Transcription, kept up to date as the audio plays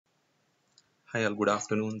Hi all, good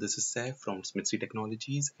afternoon. This is Saif from Smithy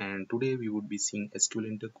Technologies, and today we would be seeing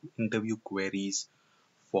SQL interview queries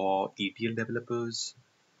for ETL developers,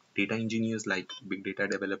 data engineers like big data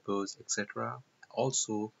developers, etc.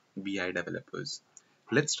 Also BI developers.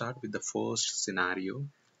 Let's start with the first scenario.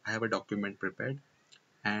 I have a document prepared,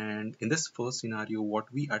 and in this first scenario,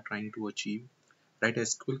 what we are trying to achieve, write a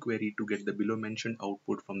SQL query to get the below mentioned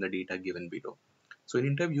output from the data given below. So in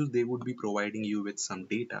interviews, they would be providing you with some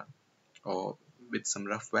data or with some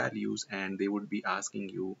rough values, and they would be asking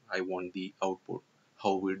you, I want the output.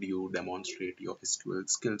 How would you demonstrate your SQL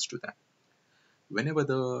skills to them? Whenever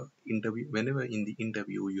in the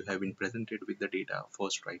interview you have been presented with the data,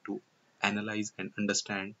 first try to analyze and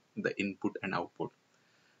understand the input and output.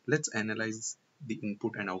 Let's analyze the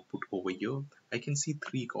input and output over here. I can see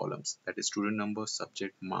three columns, that is student number,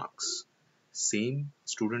 subject, marks. Same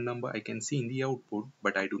student number I can see in the output,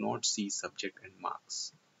 but I do not see subject and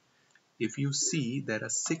marks. If you see, there are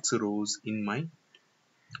 6 rows in my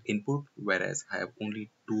input, whereas I have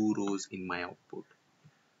only 2 rows in my output.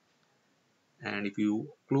 And if you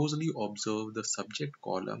closely observe the subject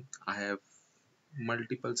column, I have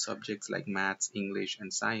multiple subjects like maths, English,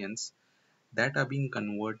 and science that are being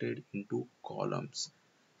converted into columns.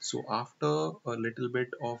 So after a little bit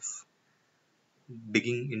of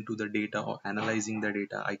digging into the data or analyzing the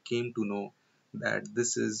data, I came to know that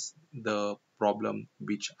this is the problem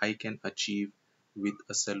which I can achieve with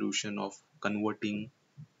a solution of converting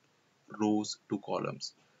rows to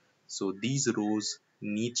columns. So these rows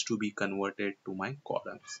needs to be converted to my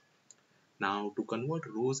columns. Now to convert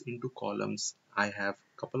rows into columns, I have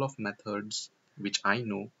couple of methods which I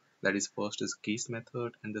know. That is, first is case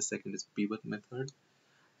method and the second is pivot method.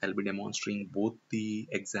 I'll be demonstrating both the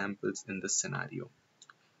examples in this scenario.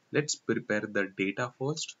 Let's prepare the data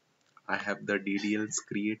first. I have the DDLs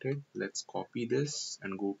created. Let's copy this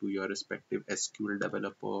and go to your respective SQL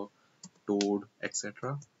developer, Toad,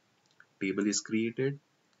 etc. Table is created,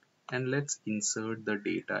 and let's insert the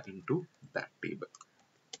data into that table.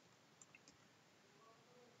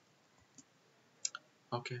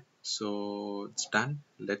 Okay, so it's done.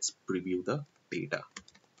 Let's preview the data.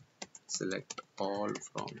 Select all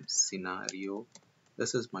from scenario.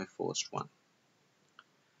 This is my first one.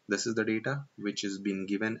 This is the data which is being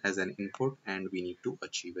given as an input and we need to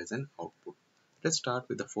achieve as an output. Let's start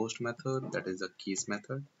with the first method, that is the case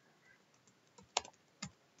method.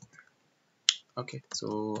 Okay,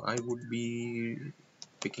 so I would be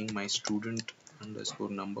picking my student underscore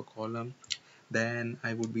number column. Then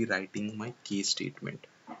I would be writing my case statement.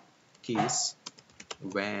 Case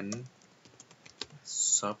when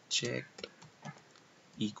subject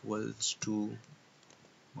equals to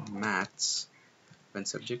maths. When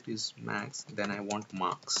subject is maths, then I want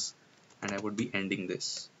marks, and I would be ending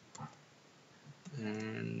this.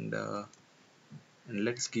 And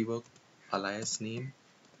let's give a alias name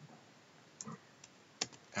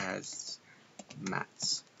as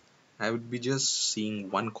maths. I would be just seeing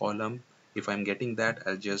one column. If I'm getting that,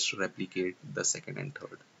 I'll just replicate the second and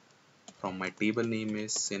third. From my table name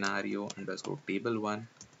is scenario underscore table one,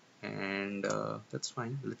 and that's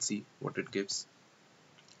fine. Let's see what it gives.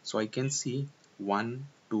 So I can see 1,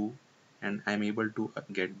 2, and I'm able to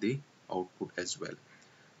get the output as well.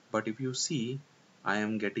 But if you see, I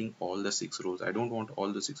am getting all the 6 rows. I don't want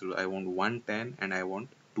all the 6 rows. I want 110 and I want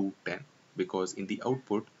 210, because in the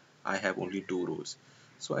output I have only 2 rows.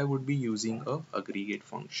 So I would be using a aggregate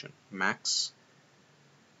function max,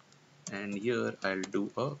 and here I'll do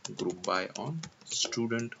a group by on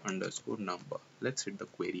student underscore number. Let's hit the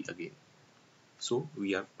query again. So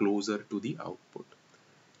we are closer to the output.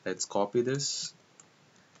 Let's copy this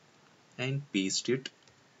and paste it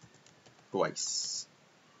twice.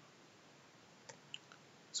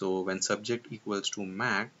 So when subject equals to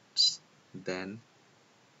maths, then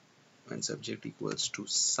when subject equals to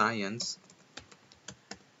science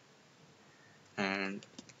and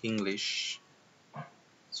English,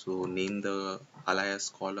 so name the alias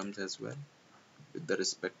columns as well with the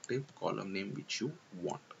respective column name which you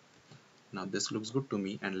want. Now this looks good to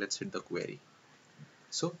me, and let's hit the query.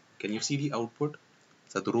 So can you see the output?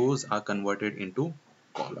 So the rows are converted into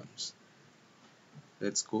columns.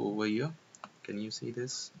 Let's go over here. Can you see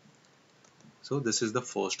this? So this is the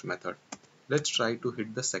first method. Let's try to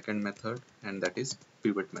hit the second method, and that is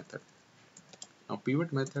pivot method. Now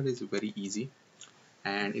pivot method is very easy,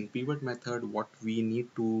 and in pivot method what we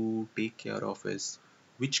need to take care of is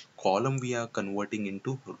which column we are converting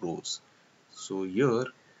into rows. So here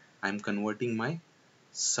I'm converting my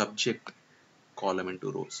subject column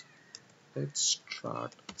into rows. Let's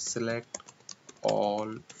start select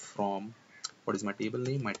all from What is my table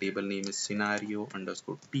name? My table name is scenario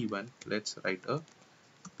underscore T1. Let's write a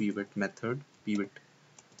pivot method, pivot.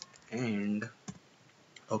 And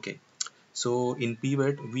okay, so in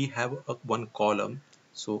pivot we have one column,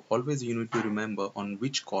 so always you need to remember on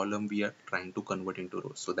which column we are trying to convert into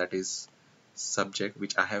rows. So that is subject,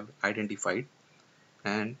 which I have identified.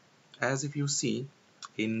 And as if you see,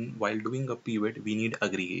 in while doing a pivot we need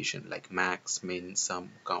aggregation like max, min, sum,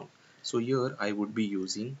 count. So here I would be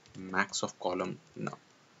using max of column now,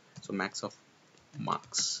 so max of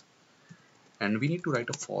marks. And we need to write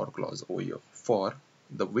a for clause over here. For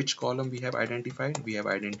the which column we have identified, we have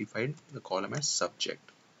identified the column as subject.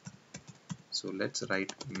 So let's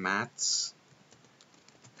write maths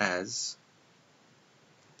as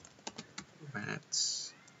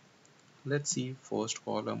maths. Let's see first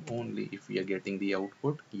column only if we are getting the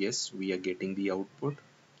output. Yes, we are getting the output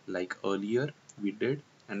like earlier we did.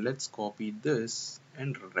 And let's copy this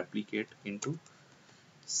and replicate into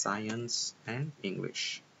science and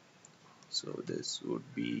English. So this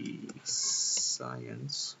would be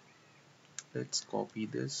science. Let's copy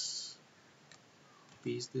this,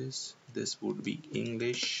 paste this. This would be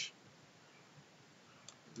English.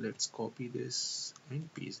 Let's copy this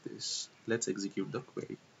and paste this. Let's execute the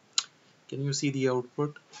query. Can you see the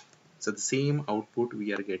output? So the same output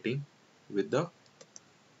we are getting with the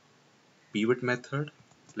pivot method.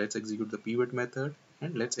 Let's execute the pivot method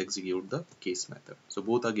and let's execute the case method. So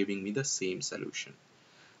both are giving me the same solution.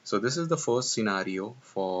 So this is the first scenario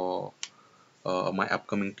for my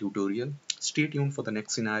upcoming tutorial. Stay tuned for the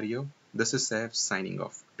next scenario. This is Saif signing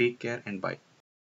off. Take care and bye.